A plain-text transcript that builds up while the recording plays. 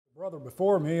brother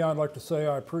before me, I'd like to say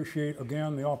I appreciate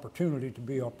again the opportunity to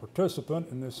be a participant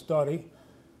in this study.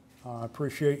 I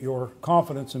appreciate your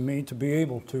confidence in me to be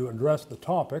able to address the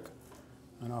topic,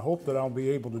 and I hope that I'll be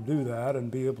able to do that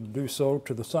and be able to do so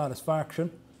to the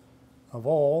satisfaction of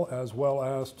all, as well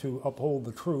as to uphold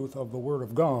the truth of the Word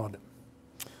of God.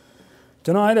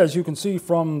 Tonight, as you can see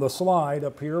from the slide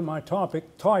up here, my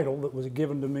topic title that was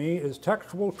given to me is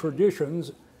Textual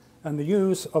Traditions and the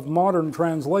Use of Modern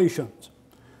Translations.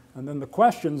 And then the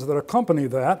questions that accompany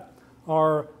that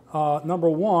are, number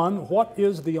one, what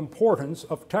is the importance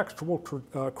of textual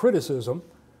criticism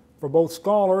for both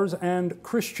scholars and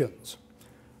Christians?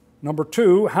 Number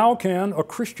two, how can a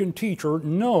Christian teacher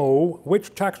know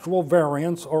which textual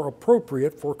variants are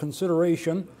appropriate for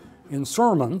consideration in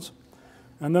sermons?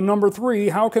 And then number three,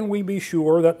 how can we be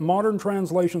sure that modern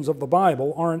translations of the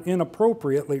Bible aren't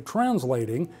inappropriately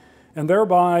translating and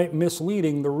thereby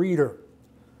misleading the reader?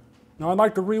 Now, I'd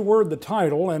like to reword the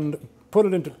title and put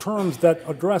it into terms that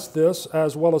address this,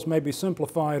 as well as maybe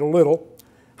simplify it a little.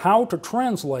 How to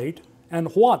translate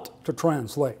and what to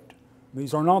translate.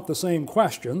 These are not the same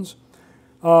questions.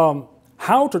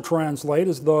 How to translate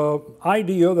is the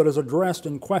idea that is addressed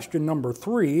in question number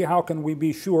 3. How can we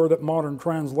be sure that modern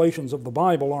translations of the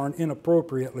Bible aren't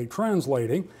inappropriately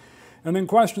translating? And then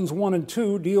questions 1 and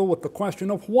 2 deal with the question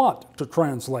of what to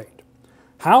translate.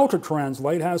 How to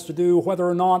translate has to do whether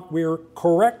or not we're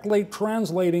correctly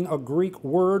translating a Greek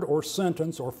word or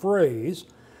sentence or phrase.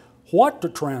 What to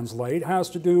translate has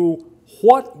to do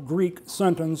what Greek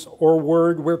sentence or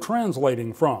word we're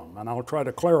translating from. And I'll try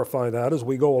to clarify that as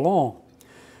we go along.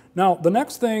 Now, the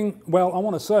next thing, well, I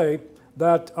want to say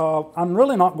that I'm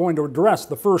really not going to address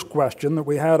the first question that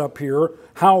we had up here,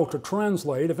 how to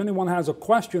translate. If anyone has a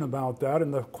question about that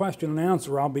in the question and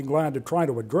answer, I'll be glad to try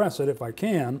to address it if I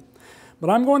can. But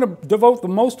I'm going to devote the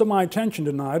most of my attention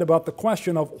tonight about the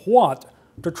question of what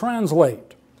to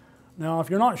translate. Now, if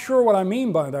you're not sure what I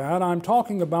mean by that, I'm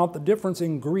talking about the difference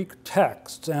in Greek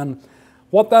texts and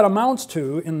what that amounts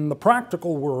to in the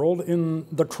practical world in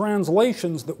the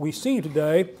translations that we see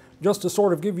today. Just to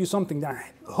sort of give you something to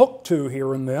hook to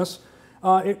here in this,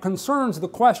 it concerns the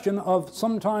question of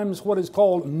sometimes what is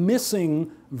called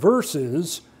missing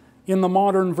verses in the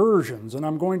modern versions. And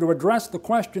I'm going to address the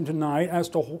question tonight as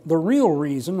to the real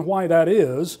reason why that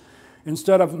is,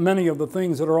 instead of many of the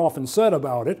things that are often said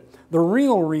about it, the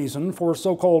real reason for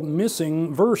so-called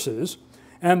missing verses,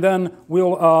 and then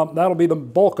that'll be the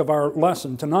bulk of our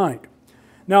lesson tonight.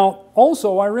 Now,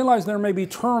 also, I realize there may be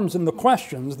terms in the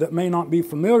questions that may not be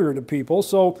familiar to people,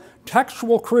 so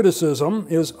textual criticism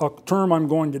is a term I'm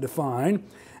going to define,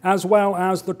 as well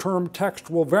as the term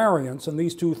textual variants, and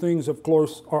these two things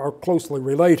are closely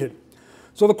related.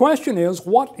 So the question is,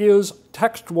 what is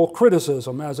textual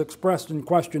criticism as expressed in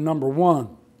question number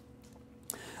 1?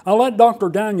 I'll let Dr.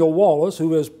 Daniel Wallace,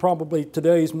 who is probably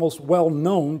today's most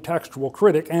well-known textual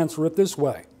critic, answer it this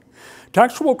way.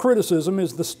 Textual criticism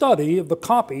is the study of the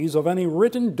copies of any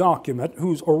written document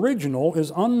whose original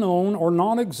is unknown or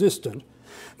non-existent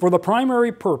for the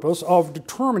primary purpose of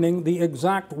determining the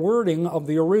exact wording of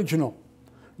the original.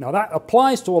 Now that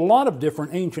applies to a lot of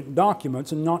different ancient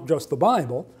documents and not just the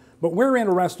Bible, but we're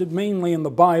interested mainly in the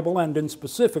Bible and in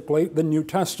specifically the New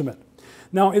Testament.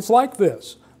 Now it's like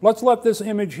this. Let's let this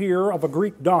image here of a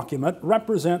Greek document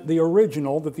represent the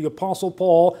original that the Apostle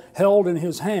Paul held in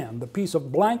his hand, the piece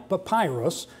of blank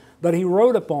papyrus that he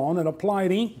wrote upon and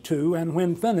applied ink to, and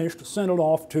when finished, sent it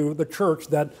off to the church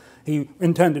that he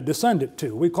intended to send it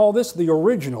to. We call this the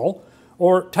original,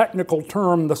 or technical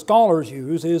term the scholars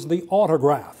use is the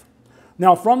autograph.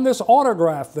 Now from this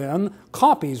autograph then,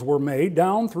 copies were made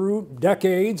down through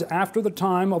decades after the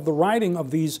time of the writing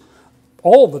of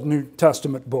all the New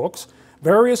Testament books.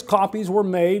 Various copies were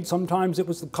made. Sometimes it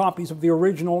was the copies of the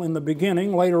original in the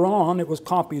beginning. Later on, it was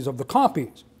copies of the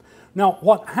copies. Now,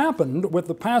 what happened with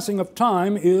the passing of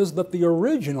time is that the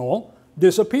original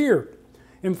disappeared.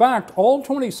 In fact, all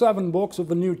 27 books of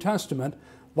the New Testament,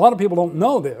 a lot of people don't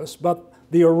know this, but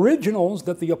the originals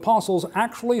that the apostles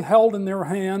actually held in their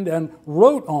hand and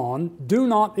wrote on do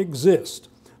not exist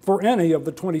for any of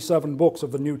the 27 books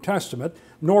of the New Testament,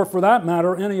 nor for that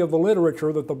matter any of the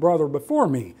literature that the brother before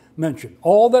me mentioned.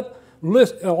 All that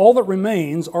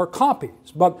remains are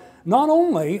copies. But not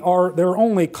only are there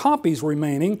only copies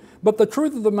remaining, but the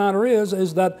truth of the matter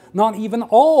is that not even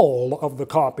all of the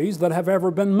copies that have ever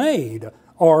been made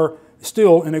are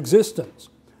still in existence.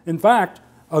 In fact,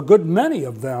 a good many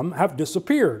of them have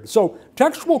disappeared. So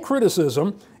textual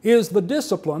criticism is the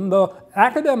discipline, the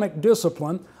academic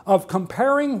discipline of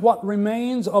comparing what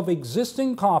remains of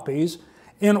existing copies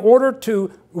in order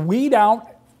to weed out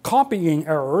copying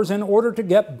errors in order to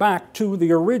get back to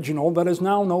the original that is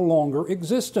now no longer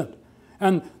existent.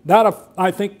 And that,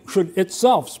 I think, should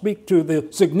itself speak to the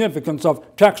significance of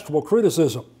textual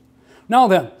criticism. Now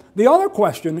then, the other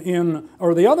question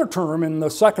or the other term in the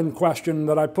second question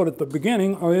that I put at the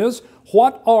beginning is,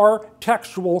 what are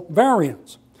textual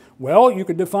variants? Well, you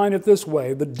could define it this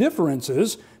way: the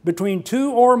differences between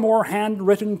two or more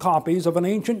handwritten copies of an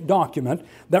ancient document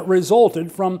that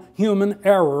resulted from human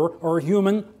error or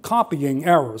human copying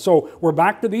error. So we're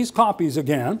back to these copies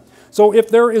again. So if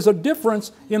there is a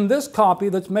difference in this copy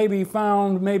that's maybe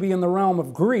found in the realm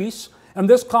of Greece, and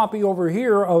this copy over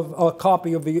here of a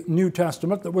copy of the New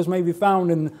Testament that was maybe found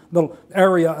in the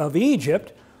area of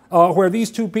Egypt, where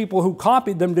these two people who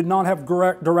copied them did not have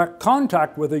direct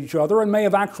contact with each other and may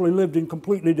have actually lived in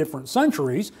completely different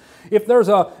centuries. If there's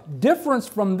a difference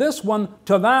from this one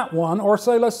to that one, or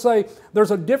let's say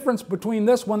there's a difference between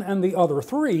this one and the other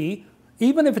three,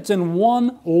 even if it's in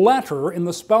one letter in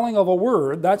the spelling of a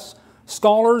word, that's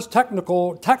scholars,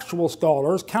 textual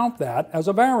scholars, count that as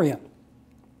a variant.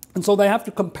 And so they have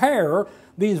to compare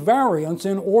these variants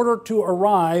in order to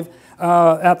arrive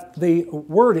at the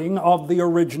wording of the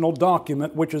original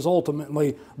document, which is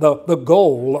ultimately the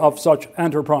goal of such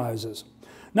enterprises.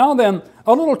 Now then,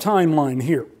 a little timeline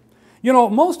here. You know,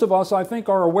 most of us, I think,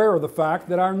 are aware of the fact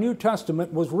that our New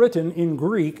Testament was written in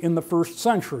Greek in the 1st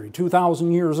century,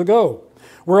 2,000 years ago.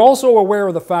 We're also aware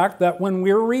of the fact that when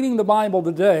we're reading the Bible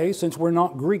today, since we're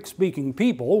not Greek-speaking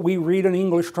people, we read an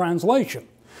English translation.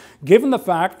 Given the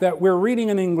fact that we're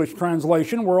reading an English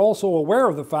translation, we're also aware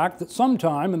of the fact that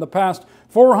sometime in the past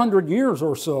 400 years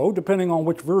or so, depending on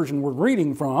which version we're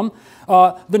reading from,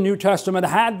 the New Testament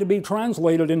had to be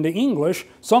translated into English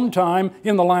sometime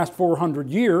in the last 400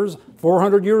 years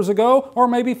ago, or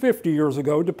maybe 50 years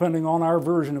ago, depending on our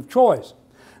version of choice.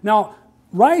 Now,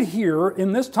 right here,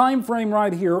 in this time frame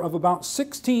right here of about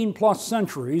 16 plus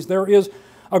centuries, there is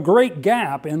a great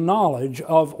gap in knowledge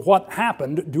of what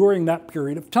happened during that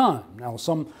period of time. Now,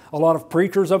 a lot of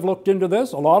preachers have looked into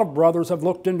this, a lot of brothers have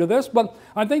looked into this, but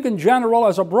I think in general,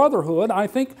 as a brotherhood, I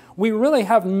think we really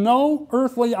have no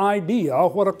earthly idea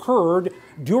what occurred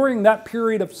during that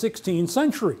period of 16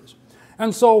 centuries.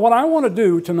 And so what I want to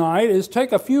do tonight is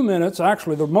take a few minutes,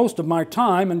 actually the most of my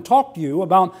time, and talk to you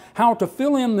about how to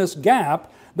fill in this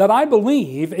gap that I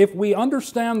believe if we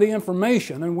understand the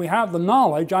information and we have the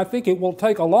knowledge, I think it will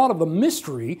take a lot of the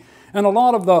mystery and a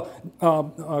lot of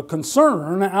the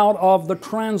concern out of the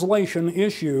translation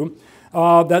issue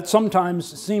that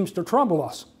sometimes seems to trouble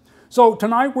us. So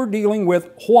tonight we're dealing with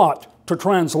what to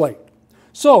translate.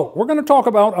 So we're going to talk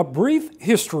about a brief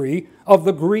history of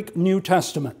the Greek New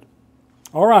Testament.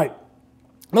 All right,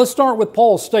 let's start with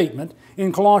Paul's statement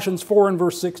in Colossians 4 and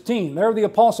verse 16. There the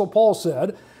Apostle Paul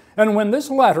said, "And when this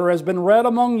letter has been read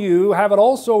among you, have it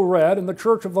also read in the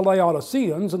church of the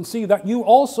Laodiceans, and see that you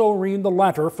also read the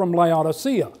letter from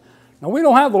Laodicea." Now, we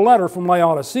don't have the letter from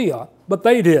Laodicea, but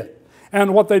they did.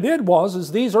 And what they did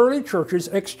is these early churches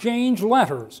exchanged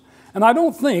letters. And I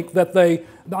don't think that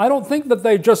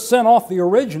they just sent off the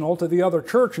original to the other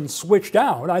church and switched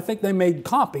out. I think they made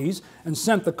copies and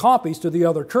sent the copies to the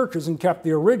other churches and kept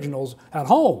the originals at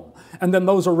home. And then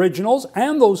those originals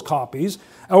and those copies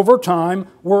over time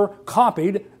were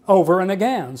copied over and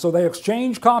again. So they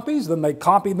exchanged copies, then they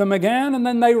copied them again, and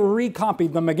then they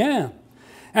recopied them again.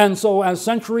 And so as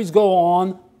centuries go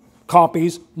on,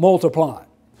 copies multiply.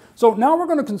 So now we're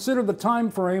going to consider the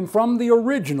time frame from the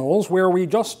originals, where we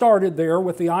just started there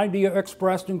with the idea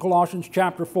expressed in Colossians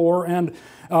chapter 4 and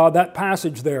that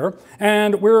passage there.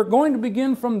 And we're going to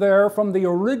begin from there, from the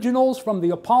originals, from the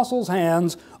apostles'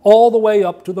 hands, all the way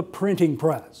up to the printing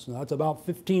press. That's about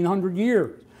 1,500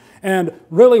 years. And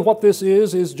really what this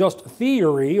is just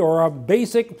theory, or a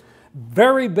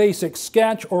very basic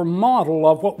sketch or model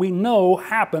of what we know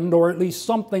happened, or at least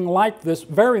something like this,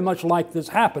 very much like this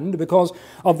happened, because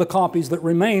of the copies that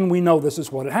remain, we know this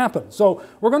is what had happened. So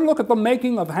we're going to look at the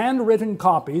making of handwritten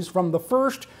copies from the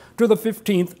 1st to the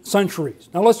 15th centuries.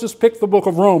 Now let's just pick the book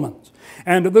of Romans.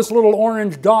 And this little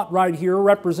orange dot right here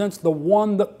represents the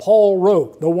one that Paul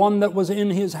wrote, the one that was in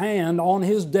his hand on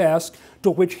his desk,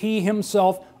 to which he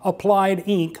himself applied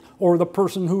ink, or the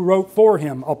person who wrote for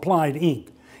him applied ink.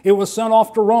 It was sent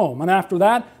off to Rome, and after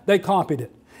that, they copied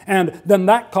it. And then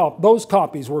those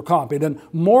copies were copied, and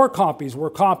more copies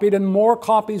were copied, and more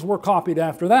copies were copied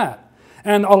after that.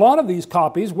 And a lot of these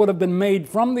copies would have been made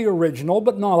from the original,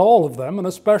 but not all of them, and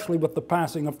especially with the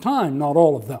passing of time, not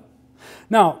all of them.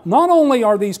 Now, not only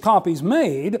are these copies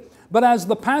made, but as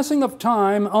the passing of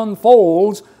time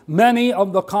unfolds, many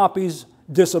of the copies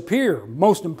disappear.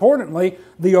 Most importantly,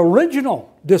 the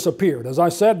original disappeared. As I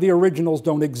said, the originals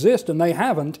don't exist, and they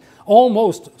haven't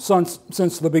almost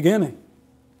since the beginning.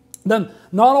 Then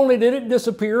not only did it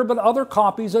disappear, but other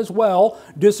copies as well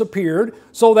disappeared,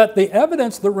 so that the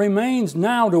evidence that remains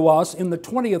now to us in the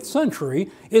 20th century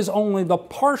is only the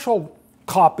partial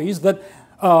copies that,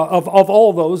 of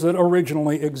all those that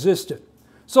originally existed.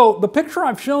 So the picture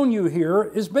I've shown you here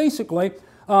is basically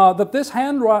that this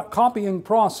hand copying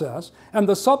process and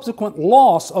the subsequent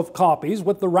loss of copies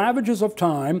with the ravages of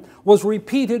time was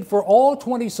repeated for all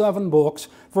 27 books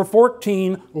for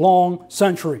 14 long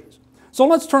centuries. So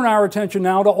let's turn our attention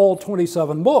now to all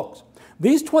 27 books.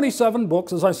 These 27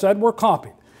 books, as I said, were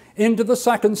copied into the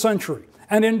 2nd century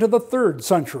and into the 3rd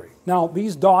century. Now,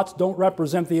 these dots don't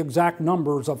represent the exact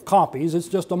numbers of copies. It's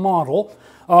just a model.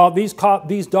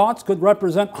 These dots could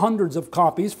represent hundreds of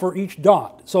copies for each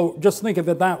dot. So just think of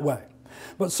it that way.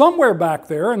 But somewhere back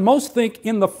there, and most think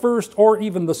in the 1st or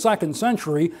even the 2nd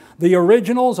century, the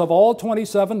originals of all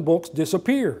 27 books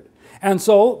disappeared. And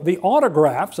so the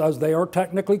autographs, as they are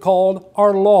technically called,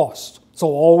 are lost. So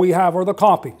all we have are the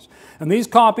copies. And these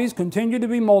copies continue to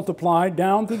be multiplied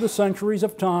down through the centuries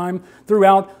of time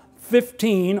throughout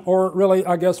 15, or really,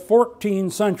 I guess, 14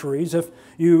 centuries if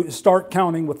you start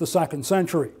counting with the 2nd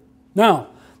century. Now,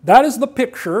 that is the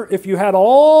picture. If you had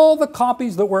all the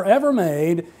copies that were ever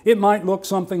made, it might look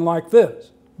something like this.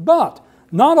 But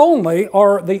not only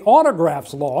are the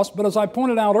autographs lost, but as I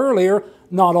pointed out earlier,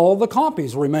 not all the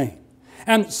copies remain.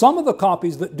 And some of the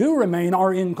copies that do remain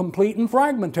are incomplete and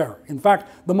fragmentary. In fact,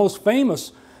 the most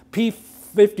famous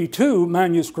P52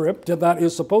 manuscript, that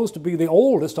is supposed to be the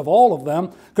oldest of all of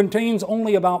them, contains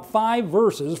only about 5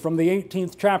 verses from the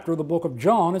 18th chapter of the book of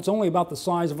John. It's only about the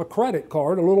size of a credit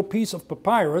card, a little piece of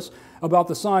papyrus about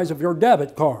the size of your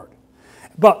debit card.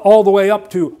 But all the way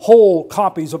up to whole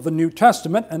copies of the New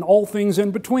Testament and all things in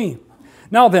between.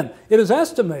 Now then, it is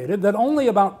estimated that only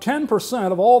about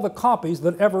 10% of all the copies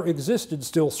that ever existed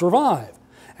still survive.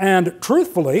 And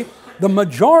truthfully, the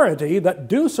majority that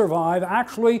do survive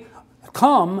actually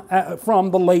come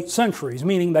from the late centuries,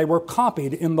 meaning they were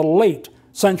copied in the late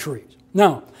centuries.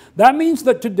 Now, that means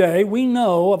that today we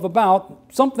know of about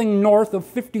something north of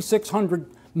 5,600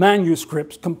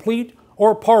 manuscripts, complete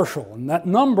or partial. And that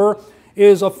number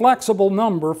is a flexible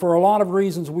number for a lot of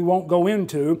reasons we won't go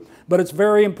into, but it's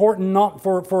very important not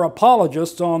for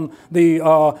apologists on the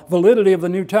validity of the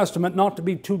New Testament not to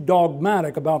be too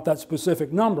dogmatic about that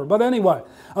specific number. But anyway,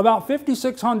 about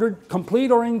 5,600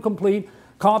 complete or incomplete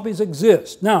copies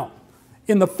exist. Now,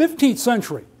 in the 15th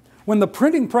century, when the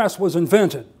printing press was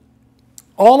invented,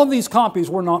 all of these copies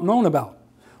were not known about.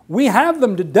 We have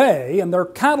them today and they're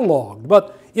cataloged,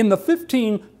 but in the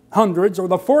 1500s or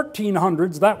the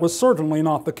 1400s, that was certainly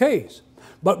not the case.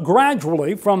 But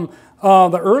gradually, from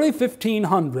the early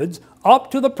 1500s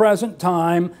up to the present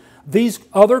time, these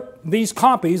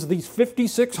copies, these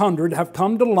 5,600, have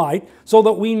come to light so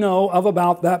that we know of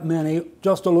about that many,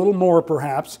 just a little more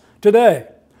perhaps, today.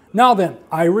 Now then,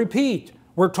 I repeat,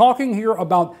 we're talking here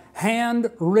about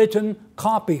handwritten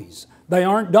copies. They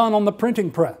aren't done on the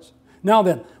printing press. Now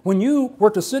then, when you were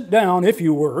to sit down, if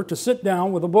you were to sit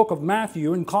down with a book of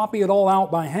Matthew and copy it all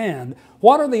out by hand,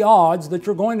 what are the odds that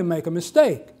you're going to make a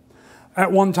mistake?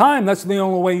 At one time, that's the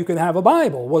only way you could have a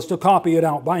Bible, was to copy it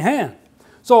out by hand.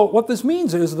 So what this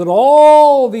means is that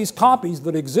all these copies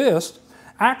that exist,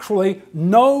 actually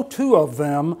no 2 of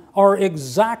them are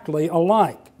exactly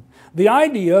alike. The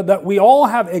idea that we all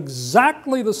have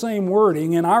exactly the same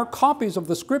wording in our copies of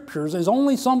the Scriptures is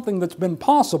only something that's been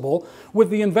possible with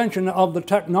the invention of the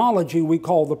technology we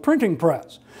call the printing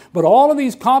press. But all of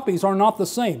these copies are not the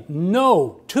same.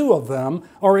 No 2 of them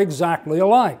are exactly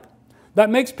alike. That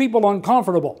makes people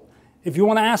uncomfortable. If you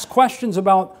want to ask questions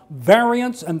about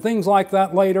variants and things like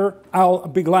that later, I'll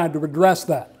be glad to address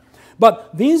that. But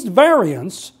these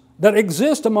variants that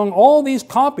exist among all these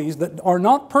copies that are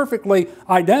not perfectly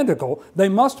identical, they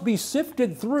must be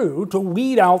sifted through to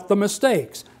weed out the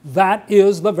mistakes. That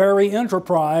is the very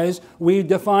enterprise we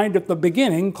defined at the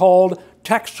beginning called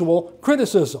textual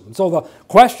criticism. So the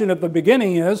question at the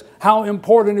beginning is, how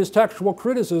important is textual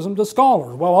criticism to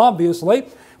scholars? Well, obviously,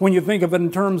 when you think of it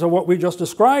in terms of what we just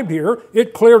described here,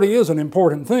 it clearly is an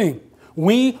important thing.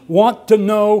 We want to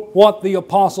know what the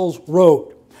apostles wrote.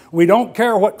 We don't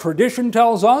care what tradition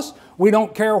tells us. We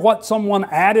don't care what someone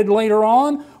added later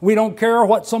on. We don't care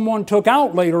what someone took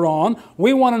out later on.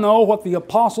 We want to know what the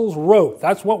apostles wrote.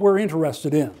 That's what we're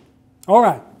interested in. All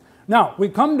right. Now, we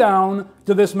come down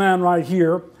to this man right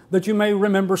here, that you may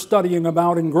remember studying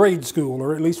about in grade school,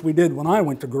 or at least we did when I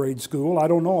went to grade school. I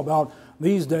don't know about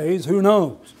these days, who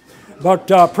knows? But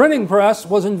printing press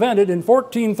was invented in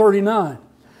 1439.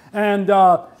 And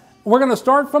we're going to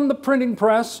start from the printing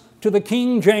press to the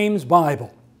King James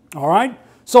Bible. All right?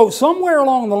 So somewhere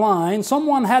along the line,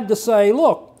 someone had to say,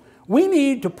 look, we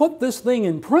need to put this thing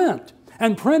in print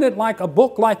and print it like a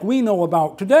book like we know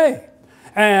about today.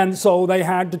 And so they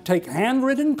had to take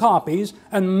handwritten copies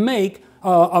and make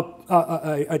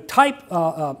a type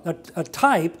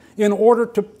in order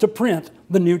to print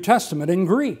the New Testament in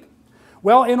Greek.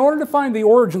 Well, in order to find the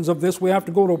origins of this, we have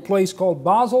to go to a place called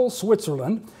Basel,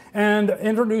 Switzerland, and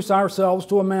introduce ourselves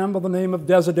to a man by the name of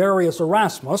Desiderius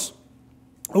Erasmus,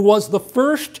 who was the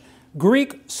first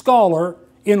Greek scholar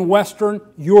in Western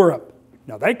Europe.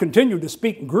 Now, they continued to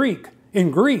speak Greek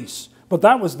in Greece, but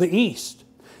that was the East.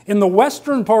 In the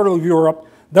western part of Europe,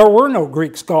 there were no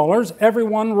Greek scholars.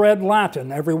 Everyone read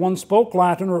Latin. Everyone spoke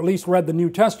Latin, or at least read the New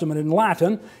Testament in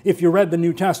Latin, if you read the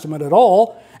New Testament at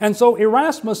all. And so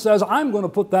Erasmus says, I'm going to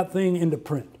put that thing into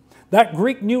print. That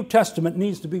Greek New Testament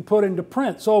needs to be put into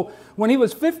print. So when he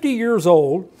was 50 years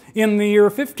old, in the year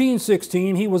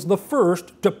 1516, he was the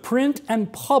first to print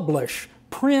and publish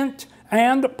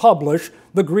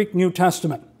the Greek New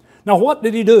Testament. Now, what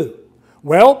did he do?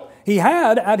 Well, he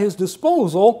had at his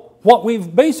disposal what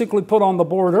we've basically put on the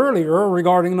board earlier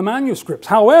regarding the manuscripts.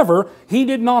 However, he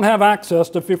did not have access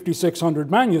to 5,600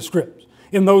 manuscripts.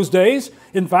 In those days,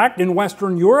 in fact, in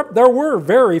Western Europe, there were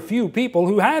very few people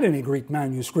who had any Greek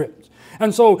manuscripts.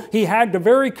 And so he had to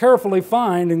very carefully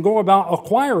find and go about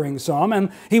acquiring some,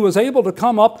 and he was able to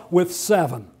come up with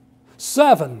seven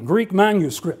Greek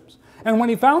manuscripts. And when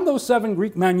he found those 7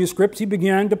 Greek manuscripts, he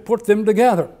began to put them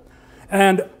together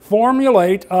and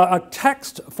formulate a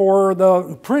text for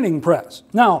the printing press.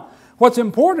 Now, what's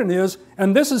important is,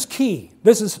 and this is key,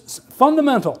 this is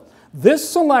fundamental, this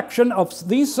selection of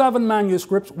these 7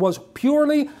 manuscripts was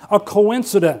purely a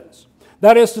coincidence.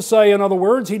 That is to say, in other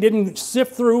words, he didn't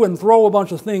sift through and throw a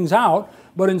bunch of things out,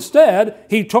 but instead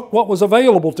he took what was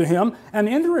available to him, and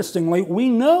interestingly, we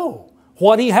know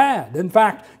what he had. In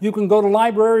fact, you can go to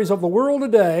libraries of the world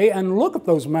today and look at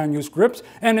those manuscripts,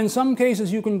 and in some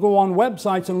cases you can go on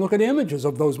websites and look at images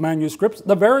of those manuscripts,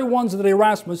 the very ones that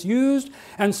Erasmus used,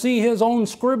 and see his own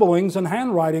scribblings and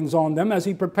handwritings on them as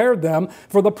he prepared them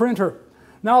for the printer.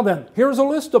 Now then, here's a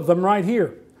list of them right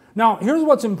here. Now, here's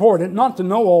what's important, not to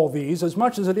know all these as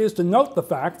much as it is to note the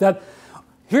fact that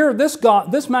here,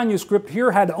 this manuscript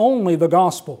here had only the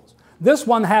Gospels. This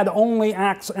one had only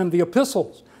Acts and the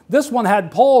Epistles. This one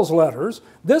had Paul's letters.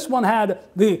 This one had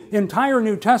the entire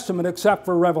New Testament except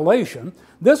for Revelation.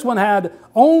 This one had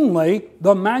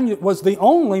was the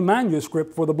only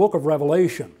manuscript for the book of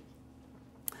Revelation.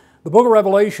 The book of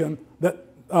Revelation that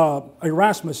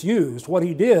Erasmus used, what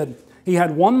he did, he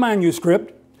had one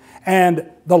manuscript, and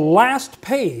the last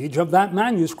page of that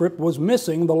manuscript was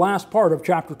missing the last part of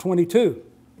chapter 22.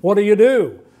 What do you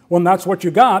do when that's what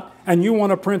you got and you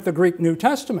want to print the Greek New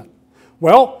Testament?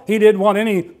 Well, he did what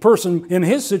any person in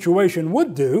his situation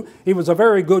would do. He was a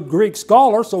very good Greek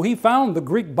scholar, so he found the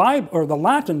Greek Bible, or the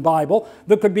Latin Bible,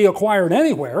 that could be acquired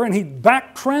anywhere, and he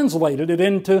back-translated it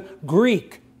into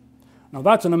Greek. Now,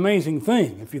 that's an amazing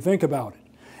thing, if you think about it.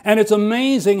 And it's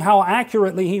amazing how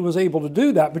accurately he was able to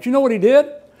do that. But you know what he did?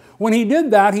 When he did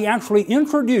that, he actually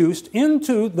introduced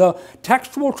into the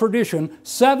textual tradition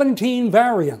 17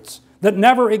 variants that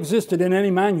never existed in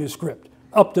any manuscript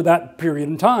up to that period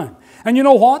in time. And you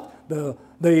know what?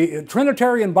 The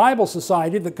Trinitarian Bible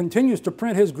Society that continues to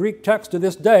print his Greek text to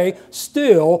this day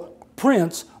still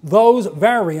prints those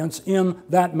variants in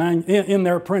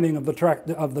their printing of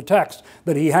the text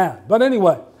that he had. But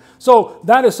anyway, so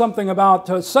that is something about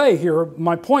to say here.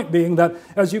 My point being that,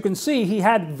 as you can see, he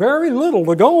had very little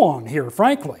to go on here,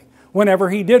 frankly,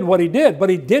 whenever he did what he did. But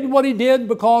he did what he did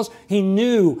because he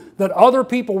knew that other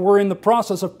people were in the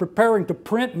process of preparing to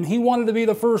print, and he wanted to be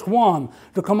the first one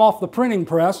to come off the printing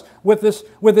press with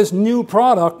this new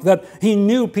product that he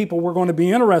knew people were going to be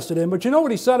interested in. But you know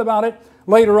what he said about it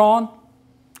later on?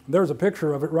 There's a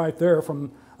picture of it right there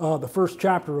from the first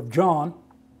chapter of John.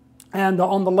 And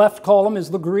on the left column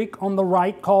is the Greek, on the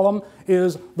right column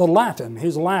is the Latin,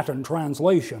 his Latin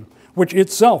translation, which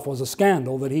itself was a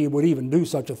scandal that he would even do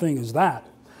such a thing as that.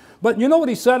 But you know what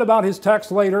he said about his text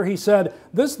later? He said,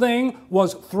 this thing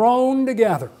was thrown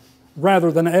together rather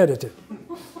than edited.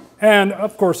 And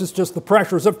of course, it's just the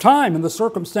pressures of time and the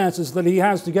circumstances that he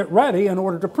has to get ready in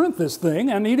order to print this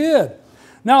thing, and he did.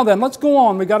 Now then, let's go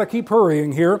on. We've got to keep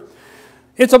hurrying here.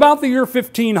 It's about the year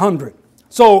 1500.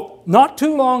 So not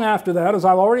too long after that, as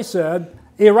I've already said,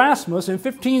 Erasmus in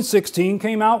 1516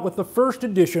 came out with the first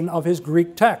edition of his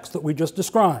Greek text that we just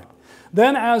described.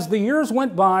 Then as the years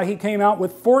went by, he came out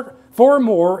with four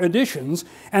more editions,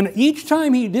 and each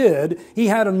time he did, he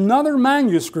had another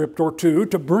manuscript or two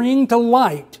to bring to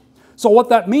light. So what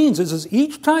that means is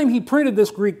each time he printed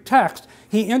this Greek text,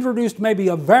 he introduced maybe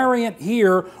a variant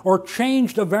here or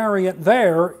changed a variant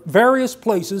there, various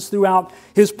places throughout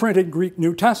his printed Greek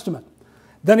New Testament.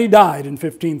 Then he died in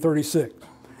 1536.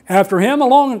 After him,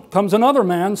 along comes another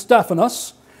man,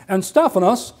 Stephanus, and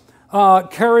Stephanus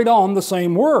carried on the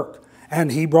same work.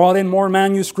 And he brought in more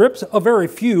manuscripts, a very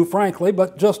few, frankly,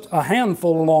 but just a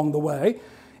handful along the way.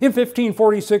 In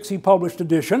 1546, he published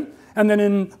edition, and then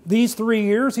in these 3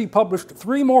 years, he published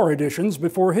 3 more editions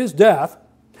before his death.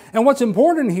 And what's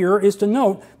important here is to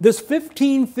note this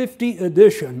 1550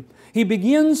 edition, he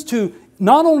begins to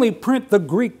not only print the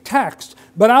Greek text,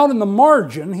 but out in the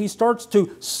margin, he starts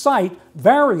to cite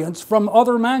variants from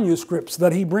other manuscripts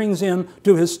that he brings in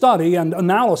to his study and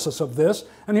analysis of this.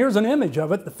 And here's an image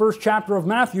of it, the first chapter of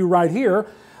Matthew right here,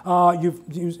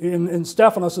 in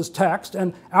Stephanus' text.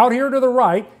 And out here to the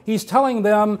right, he's telling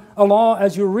them,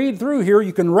 as you read through here,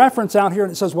 you can reference out here,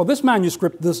 and it says, well, this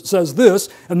manuscript says this,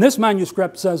 and this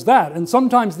manuscript says that. And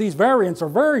sometimes these variants are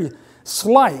very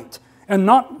slight and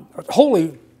not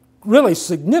wholly really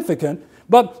significant,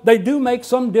 but they do make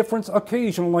some difference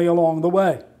occasionally along the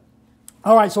way.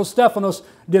 All right, so Stephanus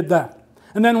did that.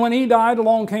 And then when he died,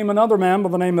 along came another man by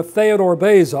the name of Theodore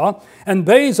Beza. And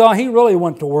Beza, he really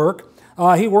went to work.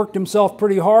 He worked himself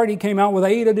pretty hard. He came out with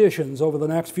 8 editions over the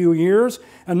next few years.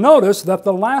 And notice that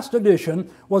the last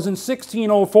edition was in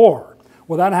 1604.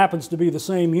 Well, that happens to be the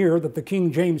same year that the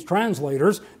King James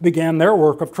translators began their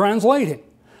work of translating.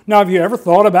 Now, have you ever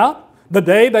thought about the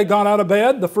day they got out of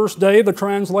bed, the first day, the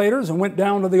translators, and went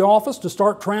down to the office to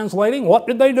start translating? What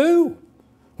did they do?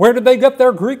 Where did they get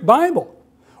their Greek Bible?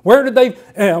 Where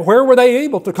were they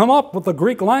able to come up with the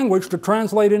Greek language to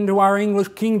translate into our English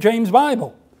King James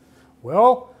Bible?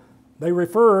 Well, they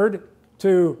referred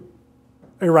to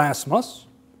Erasmus,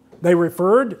 they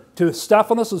referred to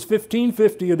Stephanus'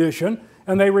 1550 edition,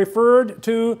 and they referred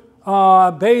to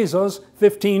Beza's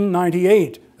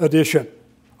 1598 edition.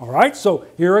 All right, so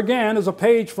here again is a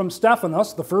page from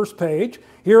Stephanus, the first page.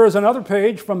 Here is another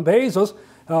page from Beza's.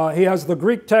 He has the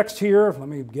Greek text here. Let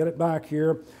me get it back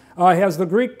here. He has the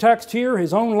Greek text here,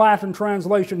 his own Latin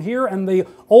translation here, and the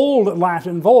old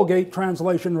Latin Vulgate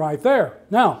translation right there.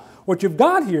 Now, what you've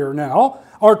got here now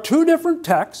are 2 different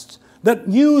texts that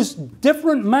use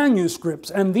different manuscripts,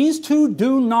 and these 2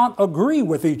 do not agree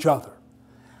with each other.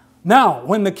 Now,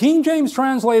 when the King James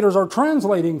translators are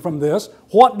translating from this,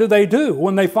 what do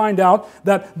when they find out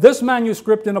that this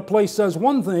manuscript in a place says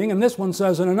one thing and this one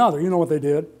says in another? You know what they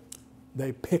did?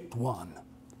 They picked one.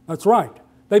 That's right.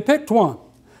 They picked one.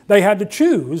 They had to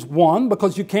choose one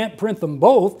because you can't print them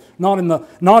both, not in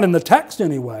the text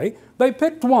anyway. They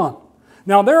picked one.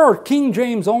 Now, there are King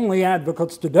James only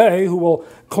advocates today who will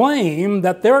claim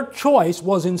that their choice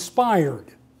was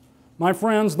inspired. My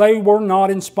friends, they were not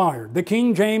inspired. The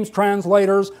King James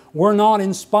translators were not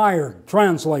inspired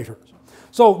translators.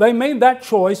 So they made that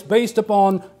choice based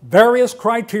upon various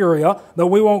criteria that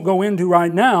we won't go into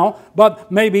right now,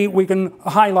 but maybe we can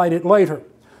highlight it later.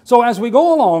 So as we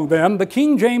go along then, the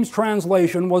King James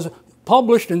translation was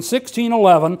published in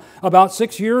 1611, about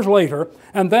 6 years later,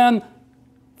 and then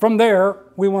from there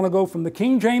we want to go from the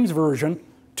King James Version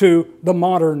to the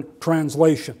modern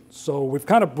translation. So we've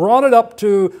kind of brought it up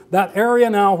to that area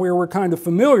now where we're kind of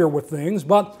familiar with things,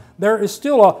 but there is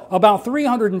still about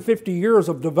 350 years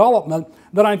of development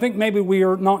that I think maybe we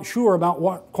are not sure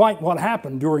about quite what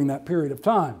happened during that period of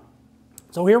time.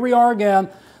 So here we are again,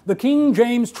 the King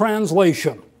James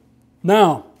translation.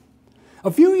 Now,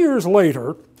 a few years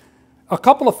later, a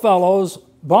couple of fellows,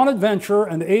 Bonaventure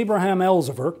and Abraham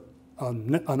Elzevir,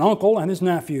 an uncle and his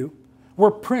nephew, were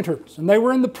printers, and they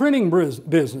were in the printing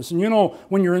business. And you know,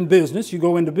 when you're in business, you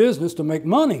go into business to make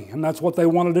money, and that's what they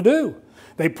wanted to do.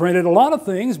 They printed a lot of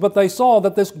things, but they saw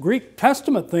that this Greek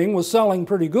Testament thing was selling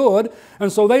pretty good,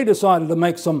 and so they decided to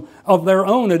make some of their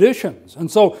own editions.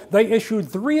 And so they issued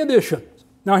 3 editions.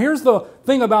 Now here's the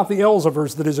thing about the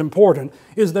Elzevirs that is important,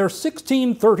 is their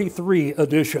 1633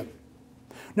 edition.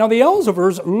 Now the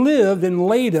Elzevirs lived in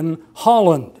Leiden,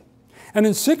 Holland. And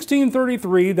in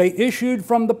 1633, they issued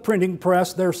from the printing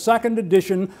press their 2nd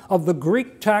edition of the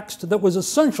Greek text that was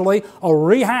essentially a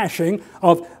rehashing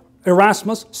of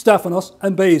Erasmus, Stephanus,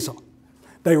 and Beza.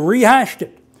 They rehashed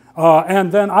it.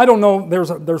 And then, I don't know,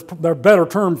 there's a better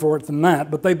term for it than that,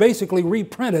 but they basically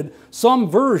reprinted some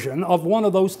version of one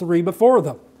of those 3 before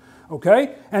them.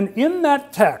 Okay? And in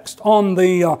that text, on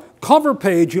the cover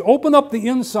page, you open up the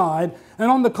inside, and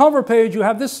on the cover page you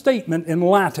have this statement in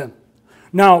Latin.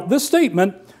 Now, this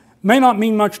statement may not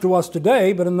mean much to us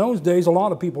today, but in those days a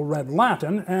lot of people read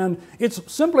Latin, and it's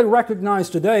simply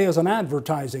recognized today as an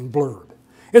advertising blurb.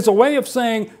 It's a way of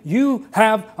saying you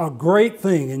have a great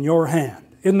thing in your hand.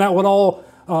 Isn't that what all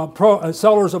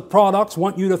sellers of products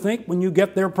want you to think when you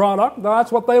get their product?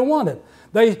 That's what they wanted.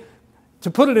 To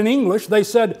put it in English, they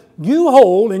said, you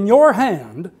hold in your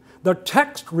hand the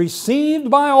text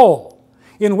received by all,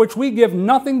 in which we give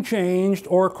nothing changed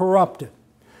or corrupted.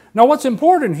 Now what's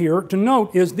important here to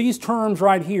note is these terms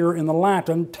right here in the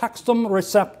Latin, textum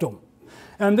receptum.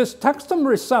 And this textum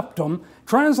receptum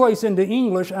translates into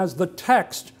English as the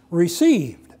text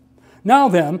received. Now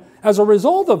then, as a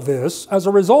result of this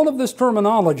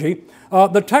terminology,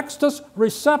 the Textus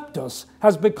Receptus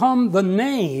has become the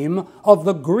name of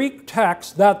the Greek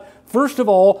text that, first of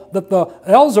all, that the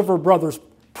Elzevir brothers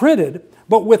printed,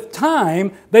 but with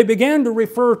time they began to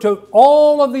refer to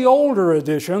all of the older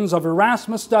editions of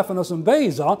Erasmus, Stephanus, and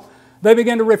Beza. They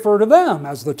began to refer to them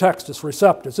as the Textus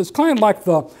Receptus. It's kind of like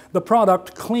the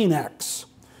product Kleenex.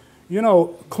 You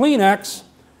know, Kleenex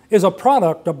is a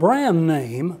product, a brand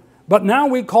name, but now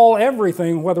we call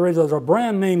everything, whether it is a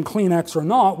brand name Kleenex or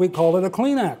not, we call it a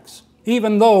Kleenex.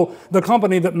 Even though the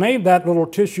company that made that little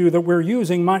tissue that we're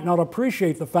using might not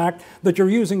appreciate the fact that you're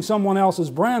using someone else's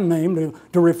brand name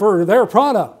to refer to their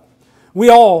product. We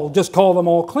all just call them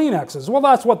all Kleenexes. Well,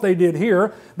 that's what they did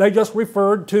here. They just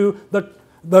referred to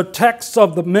the texts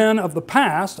of the men of the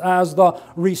past as the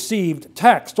received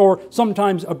text, or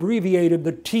sometimes abbreviated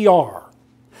the TR.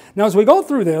 Now, as we go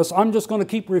through this, I'm just going to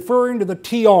keep referring to the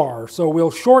TR, so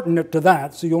we'll shorten it to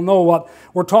that so you'll know what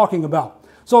we're talking about.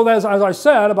 So as I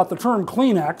said about the term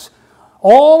Kleenex,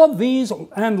 all of these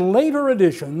and later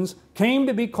editions came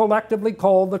to be collectively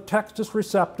called the Textus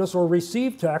Receptus, or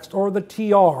received text, or the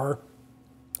TR,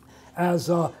 as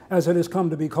it has come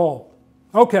to be called.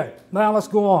 Okay, now let's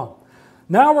go on.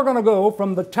 Now we're going to go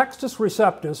from the Textus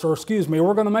Receptus, or excuse me,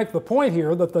 we're going to make the point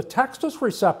here that the Textus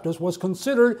Receptus was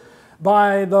considered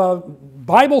by the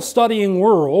Bible-studying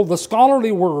world, the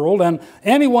scholarly world, and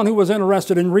anyone who was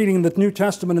interested in reading the New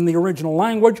Testament in the original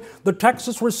language, the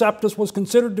Textus Receptus was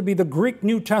considered to be the Greek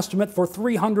New Testament for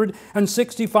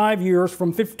 365 years, from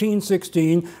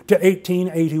 1516 to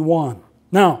 1881.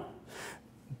 Now,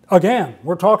 again,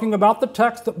 we're talking about the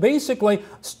text that basically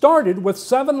started with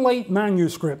 7 late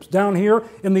manuscripts down here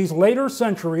in these later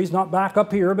centuries, not back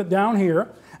up here, but down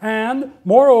here. And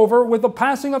moreover, with the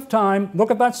passing of time,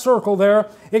 look at that circle there,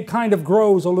 it kind of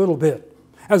grows a little bit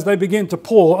as they begin to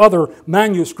pull other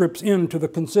manuscripts into the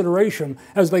consideration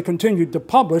as they continued to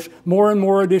publish more and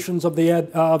more editions of the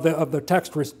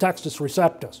Textus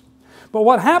Receptus. But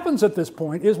what happens at this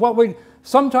point is what we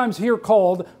sometimes hear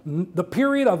called the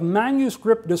period of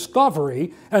manuscript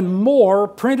discovery and more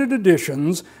printed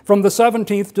editions from the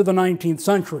 17th to the 19th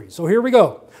century. So here we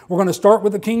go. We're going to start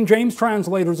with the King James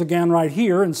translators again right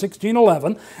here in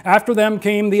 1611. After them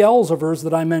came the Elzevirs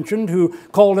that I mentioned, who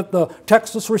called it the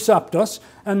Textus Receptus.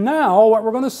 And now what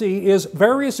we're going to see is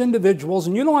various individuals,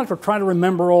 and you don't have to try to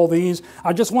remember all these.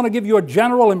 I just want to give you a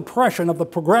general impression of the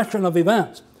progression of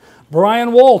events.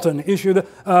 Brian Walton issued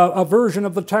a version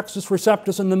of the Textus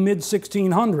Receptus in the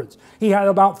mid-1600s. He had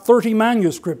about 30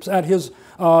 manuscripts at his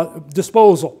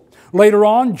disposal. Later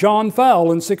on, John Fell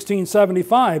in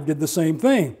 1675 did the same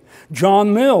thing.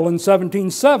 John Mill in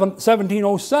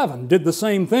 1707 did the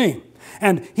same thing.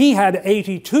 And he had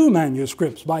 82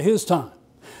 manuscripts by his time.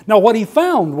 Now what he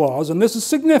found was, and this is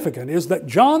significant, is that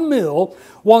John Mill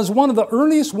was one of the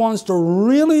earliest ones to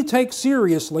really take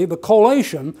seriously the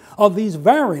collation of these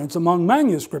variants among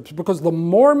manuscripts, because the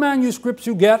more manuscripts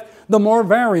you get, the more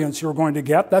variants you're going to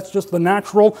get. That's just the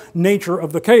natural nature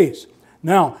of the case.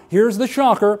 Now, here's the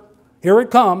shocker. Here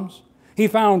it comes. He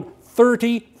found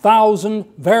 30,000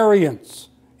 variants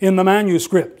in the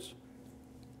manuscripts.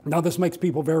 Now, this makes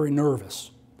people very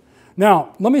nervous.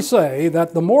 Now, let me say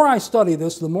that the more I study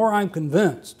this, the more I'm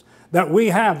convinced that we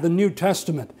have the New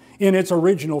Testament in its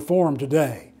original form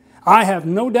today. I have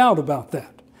no doubt about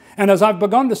that. And as I've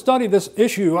begun to study this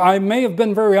issue, I may have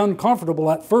been very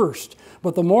uncomfortable at first,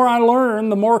 but the more I learn,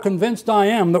 the more convinced I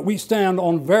am that we stand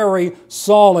on very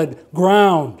solid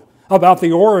ground about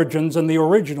the origins and the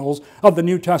originals of the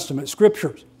New Testament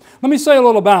Scriptures. Let me say a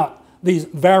little about these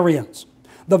variants.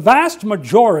 The vast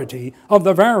majority of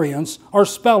the variants are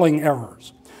spelling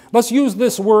errors. Let's use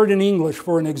this word in English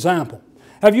for an example.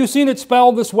 Have you seen it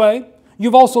spelled this way?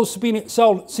 You've also seen it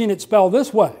spelled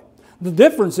this way. The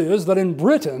difference is that in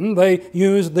Britain they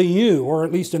use the U, or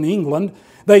at least in England,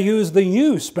 they use the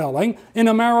U spelling. In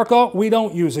America, we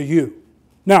don't use a U.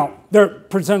 Now, there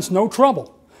presents no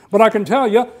trouble. But I can tell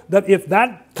you that if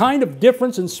that kind of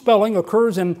difference in spelling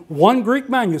occurs in one Greek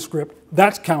manuscript,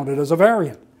 that's counted as a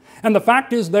variant. And the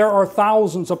fact is there are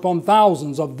thousands upon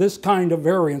thousands of this kind of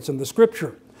variants in the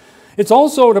Scripture. It's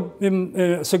also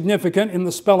significant in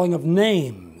the spelling of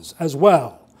names as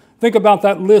well. Think about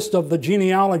that list of the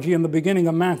genealogy in the beginning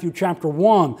of Matthew chapter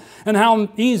 1 and how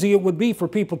easy it would be for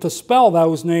people to spell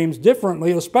those names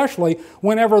differently, especially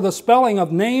whenever the spelling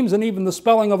of names and even the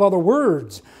spelling of other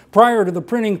words prior to the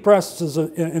printing press's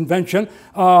invention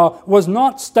was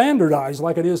not standardized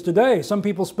like it is today. Some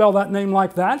people spell that name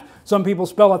like that, some people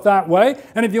spell it that way,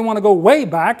 and if you want to go way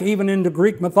back, even into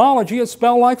Greek mythology, it's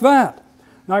spelled like that.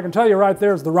 Now I can tell you right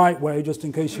there is the right way, just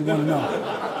in case you want to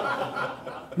know.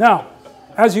 Now,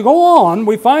 as you go on,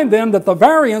 we find then that the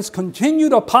variants continue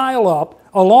to pile up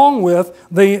along with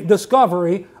the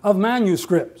discovery of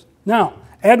manuscripts. Now,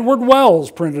 Edward Wells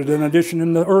printed an edition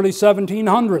in the early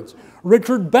 1700s.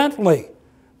 Richard Bentley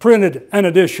printed an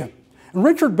edition. And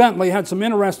Richard Bentley had some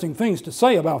interesting things to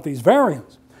say about these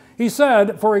variants. He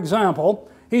said, for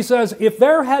example, he says, if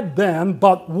there had been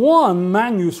but one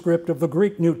manuscript of the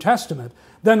Greek New Testament,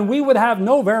 then we would have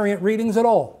no variant readings at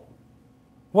all.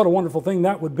 What a wonderful thing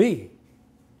that would be.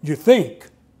 You think,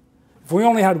 if we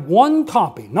only had one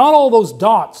copy, not all those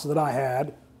dots that I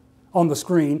had on the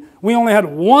screen, we only had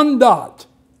one dot,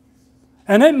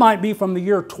 and it might be from the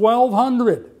year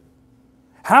 1200.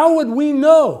 How would we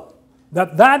know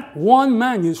that that one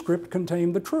manuscript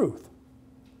contained the truth?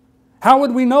 How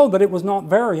would we know that it was not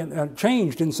variant,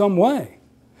 changed in some way?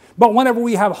 But whenever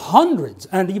we have hundreds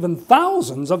and even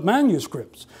thousands of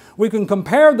manuscripts, we can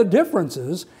compare the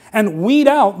differences and weed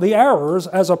out the errors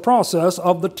as a process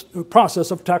of the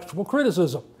process of textual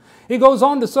criticism. He goes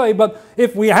on to say, but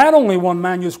if we had only one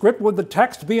manuscript, would the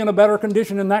text be in a better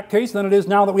condition in that case than it is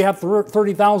now that we have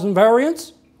 30,000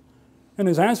 variants? And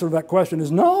his answer to that question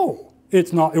is no,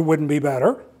 it's not. It wouldn't be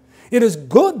better. It is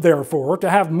good, therefore, to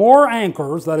have more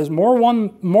anchors, that is,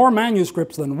 more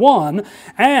manuscripts than one,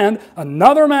 and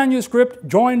another manuscript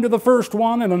joined to the first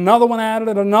one, and another one added,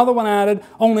 and another one added,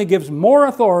 only gives more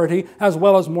authority as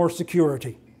well as more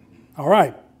security. All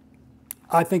right.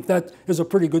 I think that is a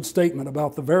pretty good statement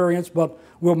about the variants, but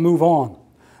we'll move on.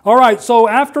 All right, so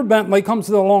after Bentley comes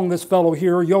along this fellow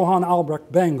here, Johann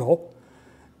Albrecht Bengel,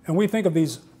 and we think of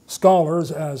these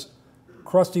scholars as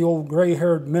crusty old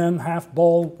gray-haired men,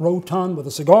 half-bald, rotund, with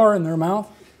a cigar in their mouth.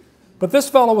 But this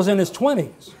fellow was in his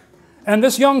 20s. And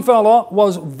this young fellow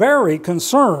was very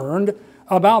concerned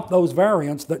about those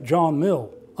variants that John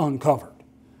Mill uncovered.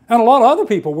 And a lot of other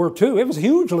people were too. It was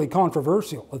hugely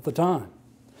controversial at the time.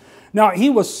 Now, he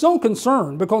was so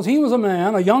concerned because he was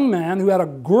a young man who had a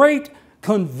great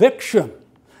conviction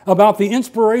about the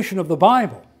inspiration of the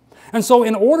Bible. And so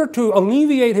in order to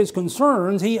alleviate his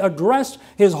concerns, he addressed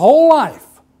his whole life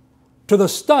to the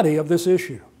study of this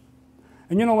issue.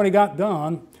 And you know, when he got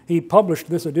done, he published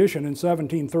this edition in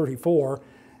 1734,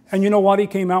 and you know what? He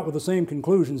came out with the same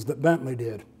conclusions that Bentley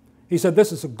did. He said,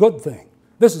 this is a good thing.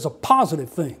 This is a positive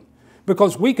thing,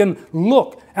 because we can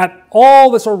look at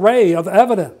all this array of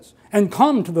evidence and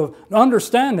come to the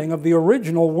understanding of the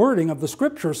original wording of the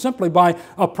Scripture simply by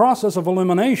a process of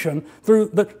elimination through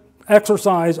the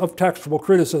exercise of textual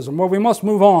criticism. Well, we must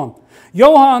move on.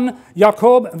 Johann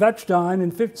Jakob Wettstein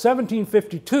in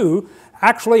 1752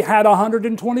 actually had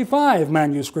 125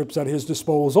 manuscripts at his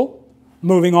disposal.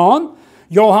 Moving on,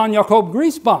 Johann Jakob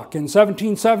Griesbach in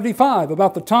 1775,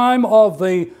 about the time of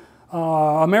the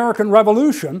American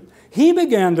Revolution, he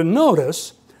began to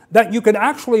notice that you could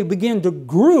actually begin to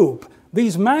group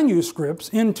these manuscripts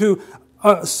into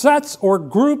sets or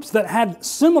groups that had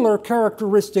similar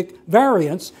characteristic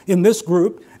variants in this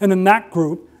group and in that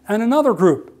group and another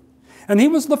group. And he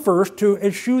was the first to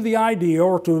eschew the idea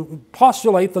or to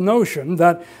postulate the notion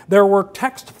that there were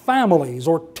text families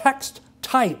or text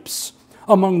types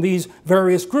among these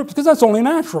various groups, because that's only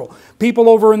natural. People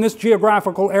over in this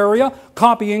geographical area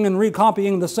copying and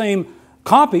recopying the same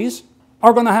copies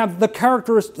are going to have the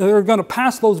characteristics, they're going to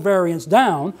pass those variants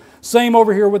down. Same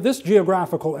over here with this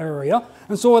geographical area.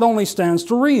 And so it only stands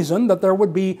to reason that there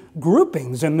would be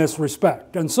groupings in this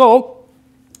respect. And so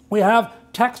we have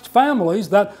text families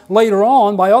that later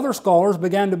on by other scholars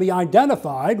began to be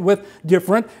identified with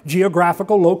different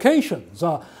geographical locations.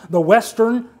 The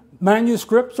Western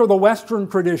manuscripts or the Western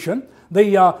tradition,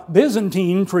 the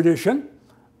Byzantine tradition,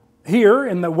 here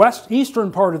in the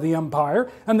eastern part of the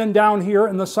empire, and then down here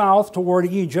in the south toward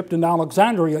Egypt and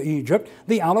Alexandria, Egypt,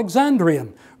 the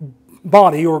Alexandrian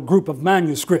body or group of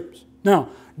manuscripts. Now,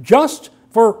 just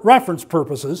for reference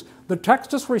purposes, the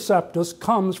Textus Receptus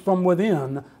comes from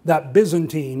within that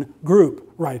Byzantine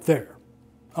group right there.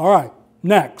 All right,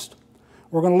 next,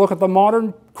 we're going to look at the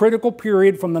modern critical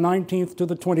period from the 19th to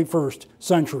the 21st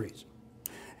centuries.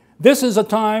 This is a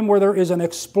time where there is an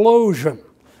explosion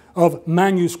of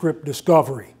manuscript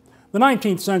discovery. The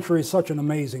 19th century is such an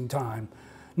amazing time,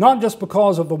 not just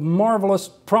because of the marvelous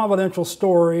providential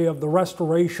story of the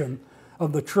restoration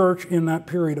of the church in that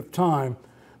period of time,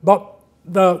 but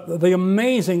the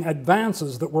amazing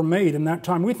advances that were made in that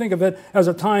time. We think of it as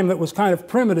a time that was kind of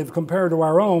primitive compared to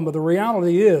our own, but the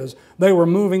reality is they were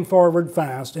moving forward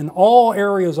fast in all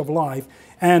areas of life,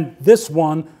 and this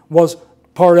one was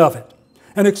part of it.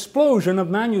 An explosion of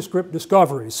manuscript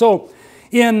discoveries. So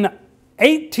in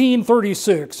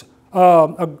 1836,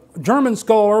 a German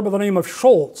scholar by the name of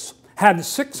Schultz had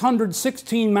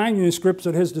 616 manuscripts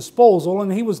at his disposal,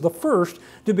 and he was the first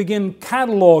to begin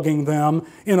cataloging them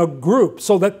in a group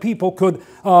so that people could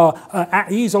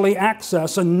easily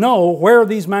access and know where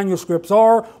these manuscripts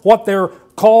are, what they're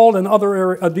called, and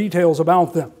other details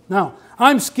about them. Now,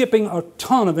 I'm skipping a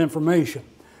ton of information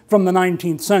from the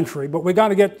 19th century, but we got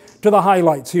to get to the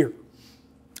highlights here.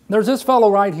 There's this fellow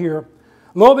right here,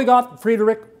 Lobegot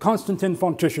Friedrich Constantin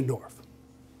von Tischendorf.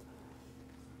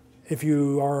 If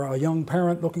you are a young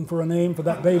parent looking for a name for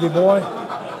that baby boy,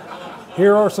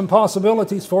 here are some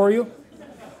possibilities for you.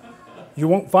 You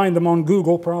won't find them on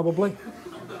Google, probably.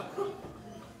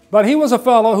 But he was a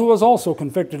fellow who was also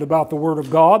convicted about the Word of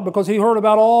God because he heard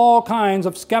about all kinds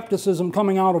of skepticism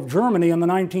coming out of Germany in the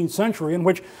 19th century, in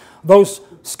which those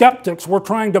skeptics were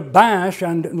trying to bash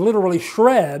and literally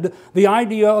shred the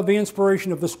idea of the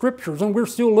inspiration of the Scriptures. And we're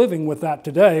still living with that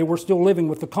today. We're still living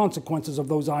with the consequences of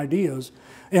those ideas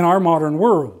in our modern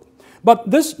world. But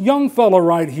this young fellow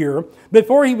right here,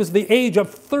 before he was the age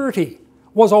of 30,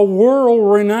 was a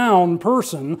world-renowned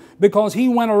person because he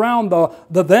went around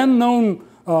the then-known,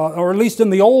 or at least in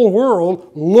the old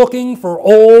world, looking for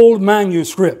old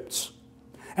manuscripts.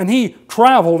 And he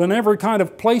traveled in every kind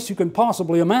of place you can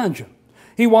possibly imagine.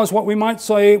 He was what we might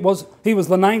say he was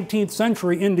the 19th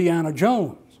century Indiana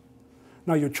Jones.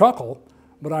 Now you chuckle,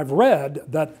 but I've read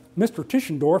that Mr.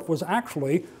 Tischendorf was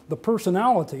actually the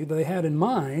personality they had in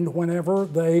mind whenever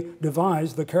they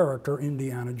devised the character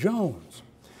Indiana Jones.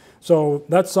 So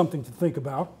that's something to think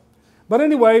about. But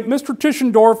anyway, Mr.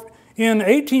 Tischendorf in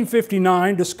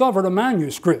 1859 discovered a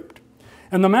manuscript.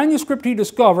 And the manuscript he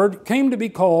discovered came to be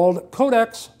called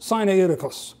Codex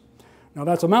Sinaiticus. Now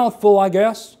that's a mouthful, I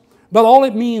guess, but all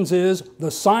it means is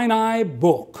the Sinai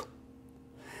book.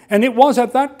 And it was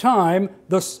at that time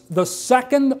the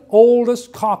second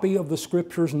oldest copy of the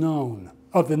Scriptures known,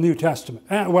 of the New Testament,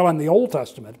 well, in the Old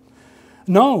Testament,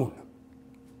 known.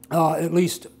 At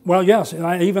least, well, yes,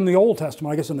 even the Old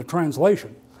Testament, I guess, in the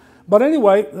translation. But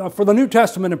anyway, for the New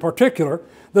Testament in particular,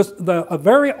 a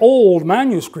very old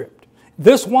manuscript,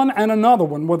 this one and another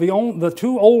one were the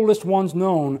two oldest ones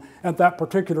known at that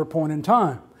particular point in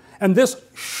time. And this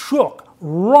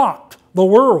rocked the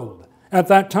world at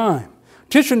that time.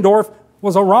 Tischendorf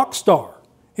was a rock star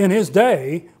in his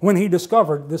day when he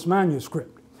discovered this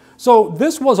manuscript. So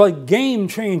this was a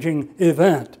game-changing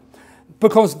event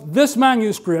because this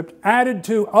manuscript, added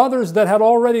to others that had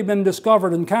already been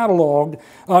discovered and cataloged,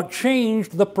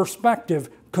 changed the perspective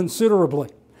considerably.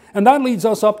 And that leads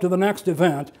us up to the next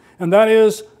event, and that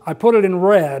is, I put it in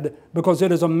red because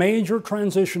it is a major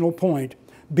transitional point.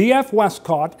 B.F.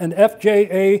 Westcott and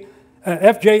F.J.A.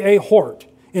 Hort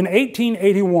in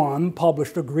 1881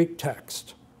 published a Greek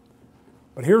text.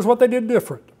 But here's what they did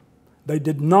different. They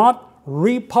did not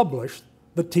republish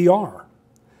the TR.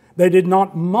 They did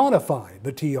not modify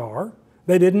the TR.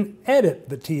 They didn't edit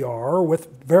the TR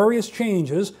with various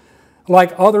changes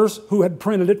like others who had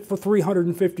printed it for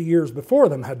 350 years before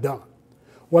them had done.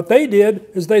 What they did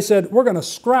is they said, we're going to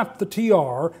scrap the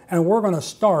TR and we're going to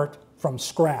start from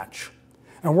scratch.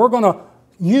 And we're going to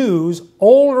use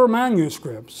older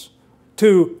manuscripts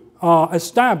to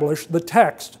establish the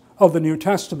text of the New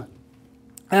Testament.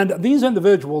 And these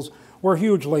individuals were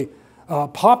hugely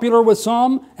popular with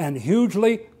some and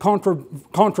hugely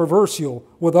controversial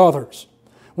with others.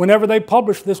 Whenever they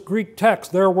published this Greek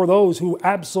text, there were those who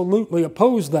absolutely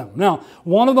opposed them. Now,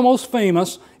 one of the most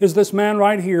famous is this man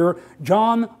right here,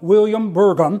 John William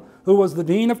Burgon, who was the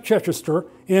Dean of Chichester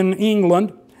in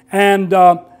England, and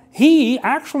he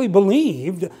actually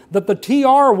believed that the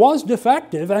TR was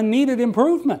defective and needed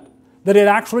improvement, that it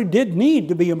actually did need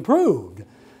to be improved.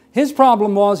 His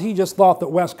problem was he just thought that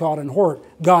Westcott and Hort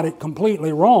got it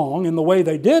completely wrong in the way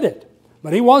they did it.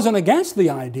 But he wasn't against the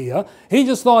idea. He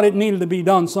just thought it needed to be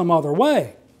done some other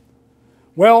way.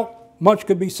 Well, much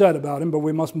could be said about him, but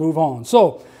we must move on.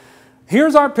 So,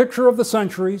 here's our picture of the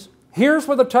centuries. Here's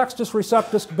where the Textus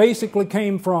Receptus basically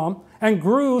came from and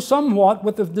grew somewhat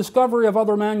with the discovery of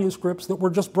other manuscripts that were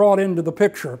just brought into the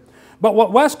picture. But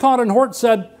what Westcott and Hort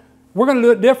said, we're going to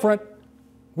do it different.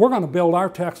 We're going to build our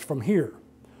text from here.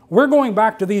 We're going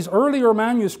back to these earlier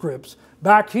manuscripts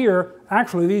back here.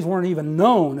 Actually, these weren't even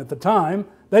known at the time.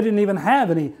 They didn't even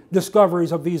have any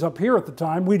discoveries of these up here at the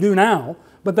time. We do now,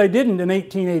 but they didn't in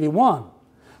 1881.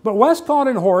 But Westcott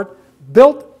and Hort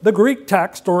built the Greek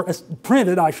text, or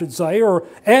printed, I should say, or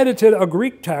edited a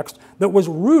Greek text that was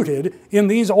rooted in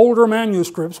these older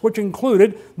manuscripts, which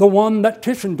included the one that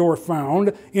Tischendorf found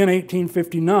in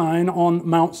 1859 on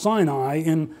Mount Sinai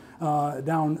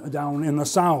down in the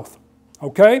south.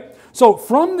 Okay? So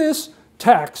from this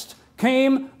text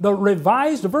came the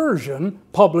revised version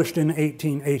published in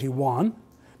 1881,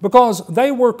 because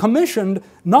they were commissioned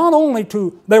not only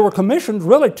to, they were commissioned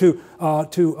really to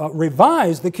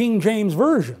revise the King James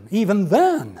Version. Even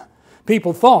then,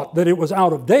 people thought that it was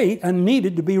out of date and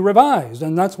needed to be revised,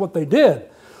 and that's what they did.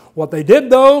 What they did,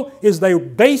 though, is they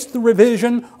based the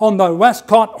revision on the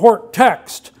Westcott-Hort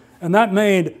text, and that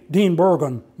made Dean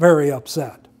Burgon very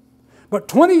upset. But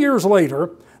 20 years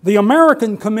later, the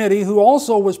American Committee, who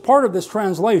also was part of this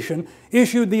translation,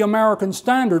 issued the American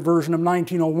Standard Version of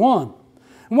 1901.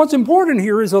 And what's important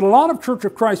here is that a lot of Church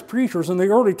of Christ preachers in the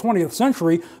early 20th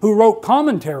century who wrote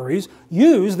commentaries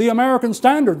used the American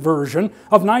Standard Version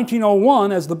of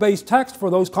 1901 as the base text for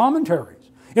those commentaries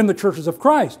in the Churches of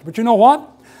Christ. But you know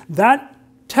what? That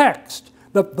text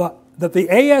that the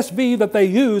ASV that they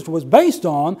used was based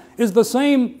on is the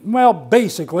same, well,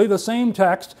 basically the same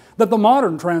text that the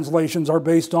modern translations are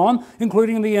based on,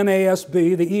 including the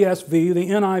NASB, the ESV, the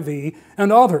NIV,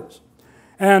 and others.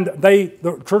 And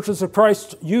the Churches of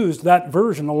Christ used that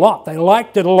version a lot. They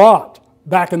liked it a lot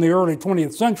back in the early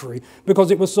 20th century because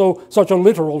it was such a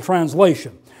literal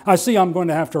translation. I see I'm going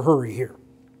to have to hurry here.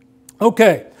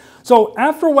 Okay, so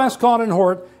after Westcott and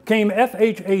Hort came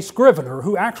F.H.A. Scrivener,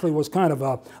 who actually was kind of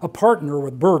a partner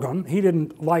with Burgon. He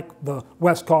didn't like the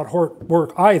Westcott-Hort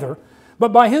work either.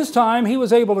 But by his time, he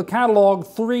was able to catalog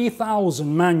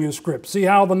 3,000 manuscripts. See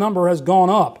how the number has gone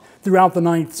up throughout the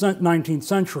 19th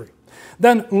century.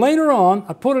 Then later on,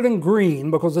 I put it in green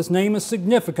because this name is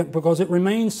significant, because it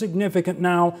remains significant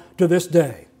now to this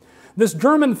day. This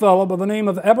German fellow by the name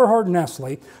of Eberhard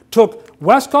Nestle took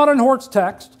Westcott and Hort's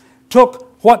text, took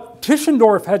what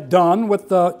Tischendorf had done with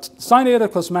the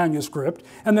Sinaiticus manuscript,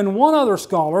 and then one other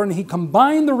scholar, and he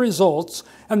combined the results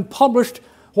and published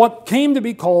what came to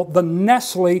be called the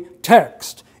Nestle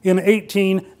text in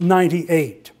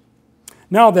 1898.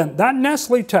 Now then, that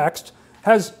Nestle text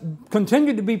has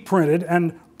continued to be printed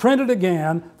and printed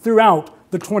again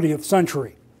throughout the 20th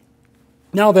century.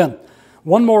 Now then,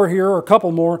 one more here, or a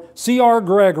couple more. C.R.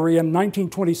 Gregory in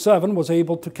 1927 was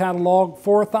able to catalog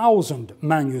 4,000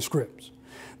 manuscripts.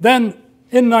 Then,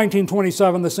 in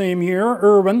 1927, the same year,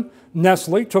 Urban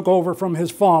Nestle took over from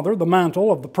his father the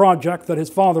mantle of the project that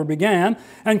his father began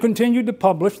and continued to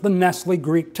publish the Nestle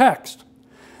Greek text.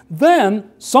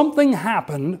 Then, something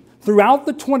happened throughout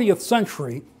the 20th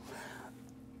century.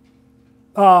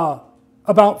 About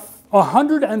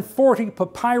 140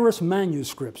 papyrus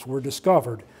manuscripts were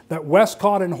discovered that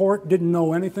Westcott and Hort didn't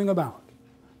know anything about.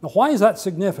 Now, why is that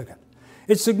significant?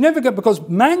 It's significant because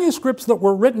manuscripts that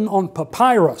were written on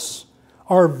papyrus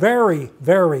are very,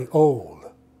 very old.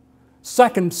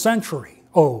 2nd century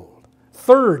old.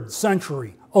 3rd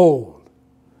century old.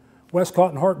 Westcott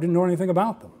and Hort didn't know anything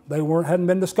about them. They hadn't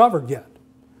been discovered yet.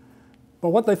 But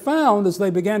what they found as they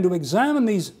began to examine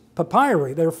these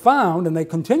papyri, they found, and they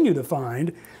continue to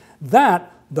find,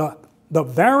 that the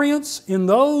variants in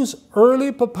those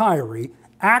early papyri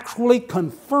actually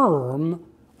confirm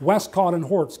Westcott and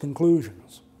Hort's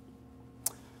conclusions.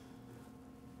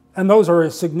 And those are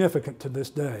as significant to this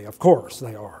day. Of course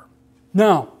they are.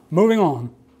 Now, moving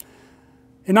on.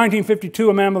 In 1952,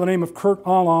 a man by the name of Kurt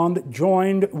Aland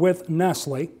joined with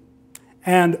Nestle,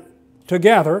 and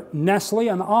together, Nestle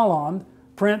and Aland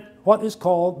print what is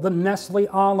called the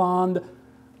Nestle-Aland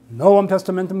Novum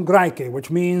Testamentum Graece, which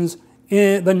means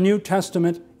the New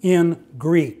Testament in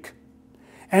Greek.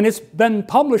 And it's been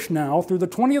published now through the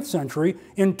 20th century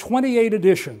in 28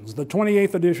 editions. The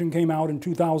 28th edition came out in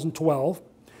 2012.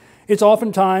 It's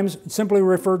oftentimes simply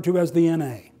referred to as the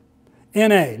NA.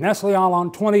 NA,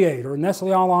 Nestle-Aland 28, or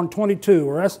Nestle-Aland 22,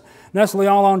 or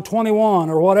Nestle-Aland 21,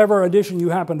 or whatever edition you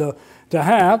happen to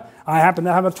have. I happen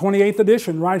to have a 28th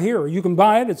edition right here. You can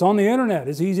buy it. It's on the internet.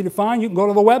 It's easy to find. You can go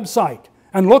to the website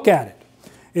and look at it.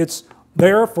 It's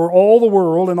there for all the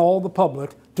world and all the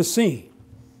public to see.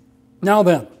 Now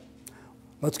then,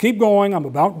 Let's keep going. I'm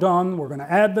about done. We're going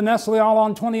to add the Nestle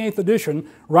Aland 28th edition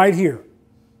right here.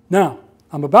 Now,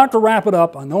 I'm about to wrap it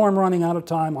up. I know I'm running out of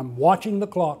time. I'm watching the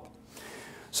clock.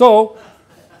 So,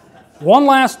 one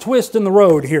last twist in the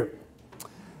road here.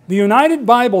 The United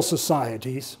Bible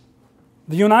Society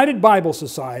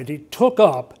took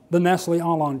up the Nestle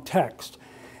Aland text.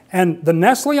 And the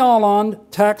Nestle Aland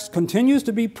text continues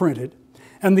to be printed,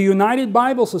 and the United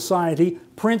Bible Society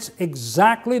prints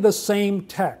exactly the same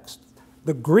text.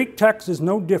 The Greek text is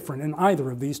no different in either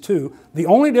of these two. The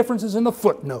only difference is in the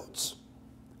footnotes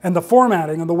and the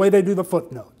formatting and the way they do the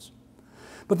footnotes.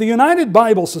 But the United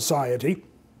Bible Society,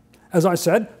 as I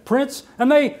said, prints,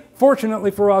 and they,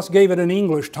 fortunately for us, gave it an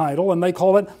English title, and they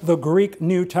call it the Greek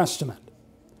New Testament.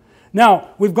 Now,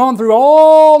 we've gone through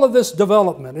all of this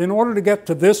development in order to get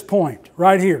to this point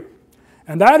right here.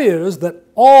 And that is that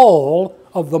all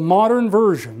of the modern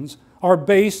versions are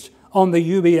based on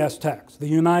the UBS text, the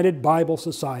United Bible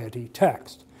Society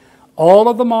text. All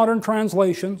of the modern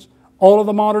translations, all of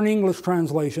the modern English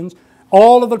translations,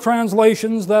 all of the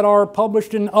translations that are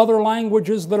published in other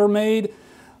languages that are made.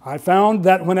 I found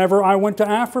that whenever I went to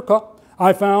Africa,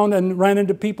 I found and ran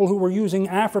into people who were using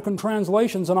African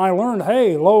translations, and I learned,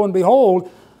 hey, lo and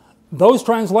behold, those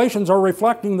translations are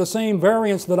reflecting the same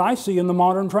variants that I see in the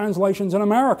modern translations in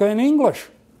America in English.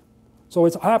 So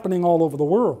it's happening all over the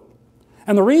world.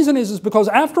 And the reason is because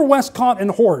after Westcott and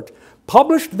Hort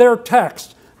published their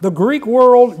text, the Greek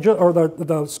world, or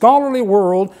the scholarly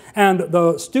world, and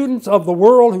the students of the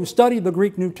world who studied the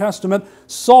Greek New Testament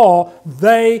saw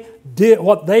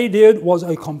what they did was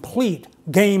a complete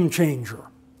game changer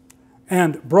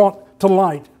and brought to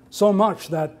light so much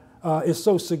that is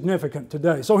so significant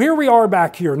today. So here we are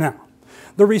back here now.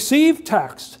 The received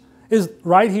text is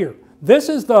right here. This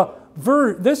is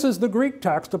the Greek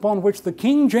text upon which the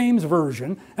King James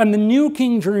Version and the New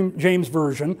King James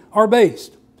Version are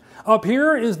based. Up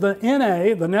here is the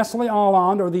NA, the Nestle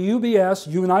Aland, or the UBS,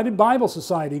 United Bible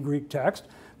Society Greek text,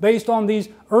 based on these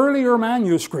earlier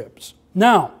manuscripts.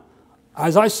 Now,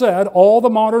 as I said, all the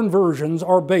modern versions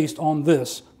are based on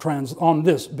this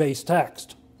base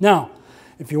text. Now,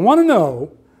 if you want to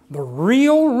know the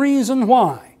real reason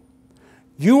why,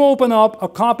 you open up a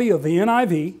copy of the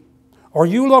NIV, or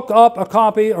you look up a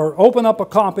copy or open up a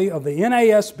copy of the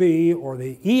NASB or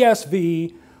the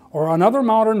ESV or another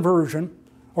modern version,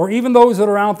 or even those that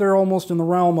are out there almost in the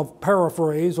realm of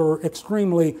paraphrase or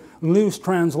extremely loose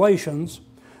translations.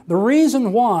 The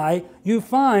reason why you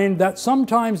find that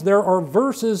sometimes there are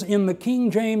verses in the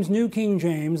King James, New King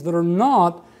James, that are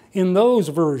not in those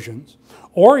versions,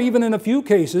 or even in a few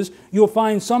cases, you'll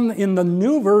find some in the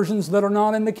new versions that are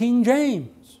not in the King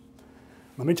James.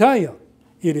 Let me tell you,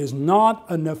 it is not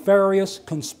a nefarious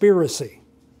conspiracy.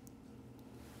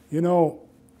 You know,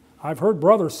 I've heard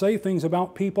brothers say things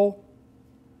about people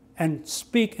and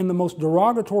speak in the most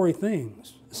derogatory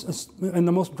things, in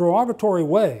the most derogatory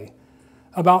way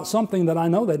about something that I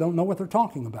know they don't know what they're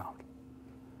talking about.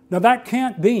 Now that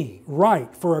can't be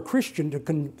right for a Christian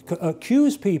to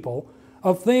accuse people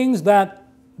of things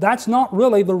that's not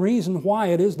really the reason why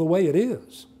it is the way it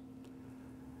is.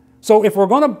 So if we're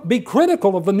going to be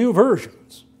critical of the new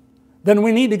versions, then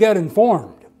we need to get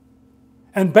informed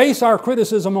and base our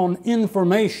criticism on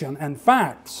information and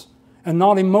facts and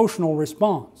not emotional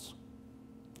response.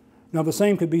 Now the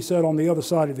same could be said on the other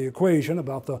side of the equation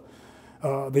about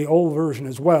the old version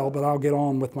as well, but I'll get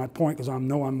on with my point because I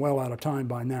know I'm well out of time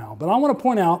by now. But I want to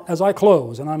point out as I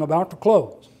close, and I'm about to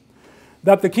close,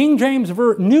 that the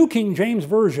New King James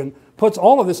Version puts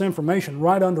all of this information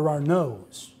right under our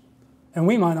nose, and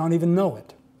we might not even know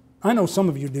it. I know some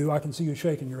of you do. I can see you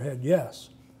shaking your head, yes.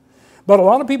 But a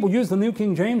lot of people use the New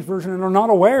King James Version and are not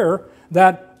aware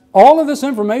that all of this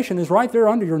information is right there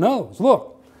under your nose.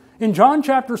 Look, in John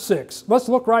chapter 6, let's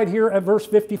look right here at verse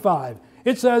 55.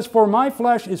 It says, "For my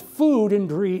flesh is food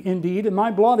indeed, and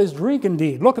my blood is drink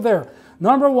indeed." Look there.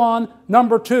 Number one,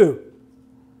 number two.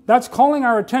 That's calling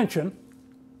our attention,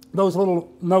 those little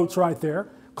notes right there,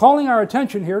 calling our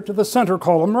attention here to the center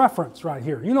column reference right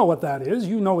here. You know what that is.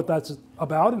 You know what that's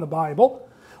about in the Bible.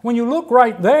 When you look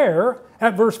right there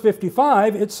at verse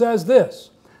 55, it says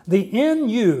this. The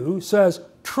NU says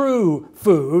true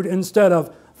food instead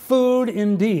of food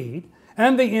indeed,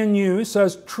 and the NU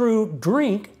says true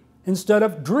drink instead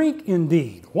of drink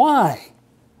indeed. Why?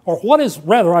 Or what is,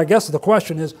 rather, I guess the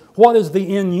question is, what is the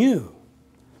NU?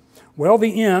 Well,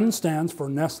 the N stands for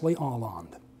Nestle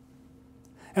Aland,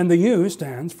 and the U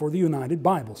stands for the United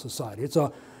Bible Society.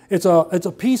 It's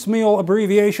a piecemeal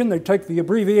abbreviation. They take the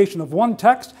abbreviation of one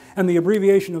text and the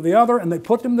abbreviation of the other, and they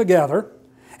put them together,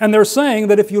 And they're saying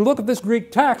that if you look at this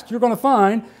Greek text, you're going to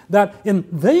find that in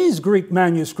these Greek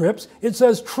manuscripts, it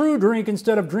says true drink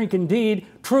instead of drink indeed,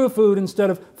 true food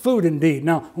instead of food indeed.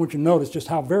 Now, I want you to notice just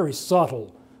how very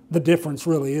subtle the difference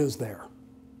really is there.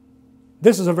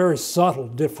 This is a very subtle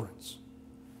difference.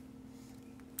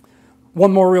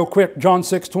 One more real quick, John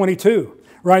 6:22.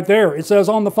 Right there, it says,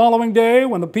 on the following day,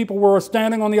 when the people were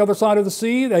standing on the other side of the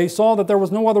sea, they saw that there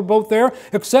was no other boat there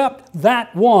except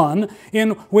that one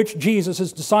in which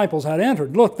Jesus' disciples had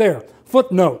entered. Look there,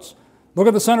 footnotes. Look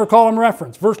at the center column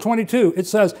reference. Verse 22, it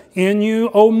says, in you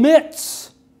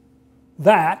omits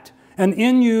that, and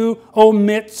in you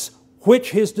omits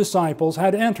which his disciples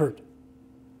had entered.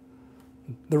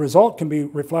 The result can be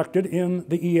reflected in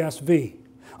the ESV.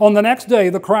 On the next day,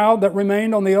 the crowd that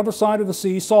remained on the other side of the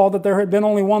sea saw that there had been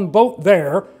only one boat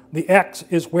there. The X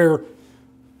is where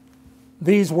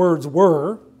these words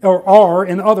were, or are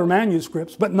in other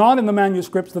manuscripts, but not in the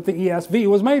manuscripts that the ESV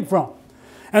was made from.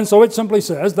 And so it simply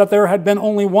says that there had been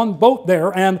only one boat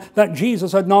there, and that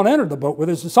Jesus had not entered the boat with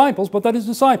his disciples, but that his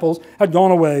disciples had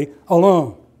gone away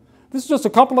alone. This is just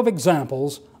a couple of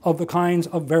examples of the kinds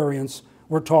of variants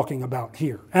we're talking about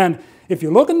here. And if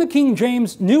you look in the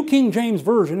New King James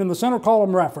Version, in the center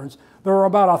column reference, there are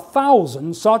about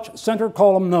 1,000 such center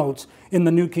column notes in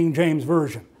the New King James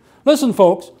Version. Listen,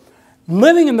 folks,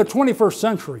 living in the 21st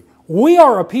century, we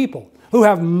are a people who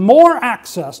have more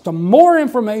access to more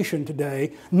information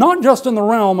today, not just in the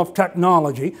realm of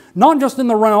technology, not just in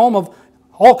the realm of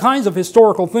all kinds of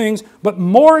historical things, but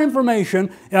more information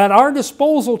at our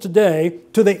disposal today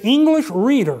to the English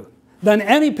reader than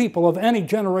any people of any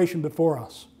generation before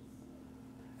us.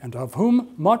 And to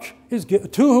whom much is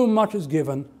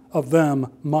given, of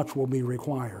them much will be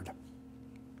required.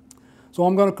 So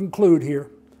I'm going to conclude here.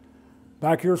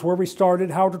 Back here's where we started,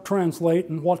 how to translate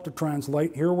and what to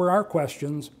translate. Here were our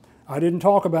questions. I didn't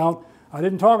talk about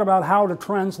how to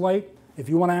translate. If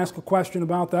you want to ask a question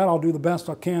about that, I'll do the best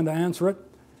I can to answer it.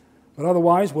 But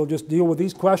otherwise, we'll just deal with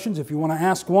these questions if you want to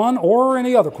ask one or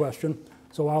any other question.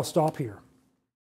 So I'll stop here.